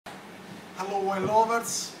Hello wine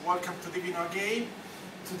lovers, welcome to Divino again.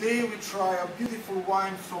 Today we try a beautiful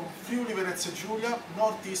wine from Friuli Venezia Giulia,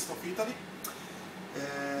 northeast of Italy.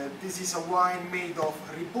 This is a wine made of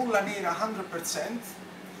Ribolla Nera 100%.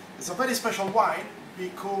 It's a very special wine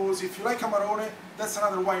because if you like Amarone, that's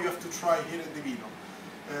another wine you have to try here in Divino.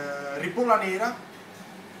 Ribolla Nera,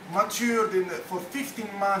 matured for 15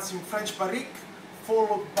 months in French barrique,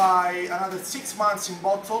 followed by another 6 months in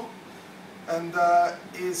bottle. And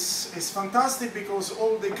is fantastic because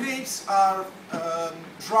all the grapes are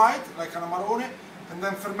dried like an Amarone and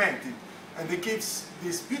then fermented, and it gives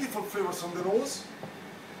these beautiful flavors on the nose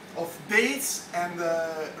of dates and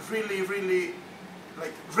really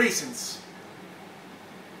like raisins.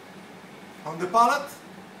 On the palate,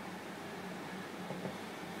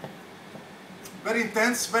 very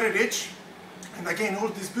intense, very rich, and again all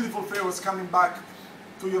these beautiful flavors coming back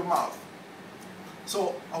to your mouth.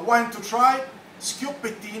 So, a wine to try,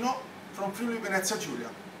 Schioppettino from Friuli Venezia Giulia.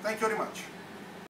 Thank you very much.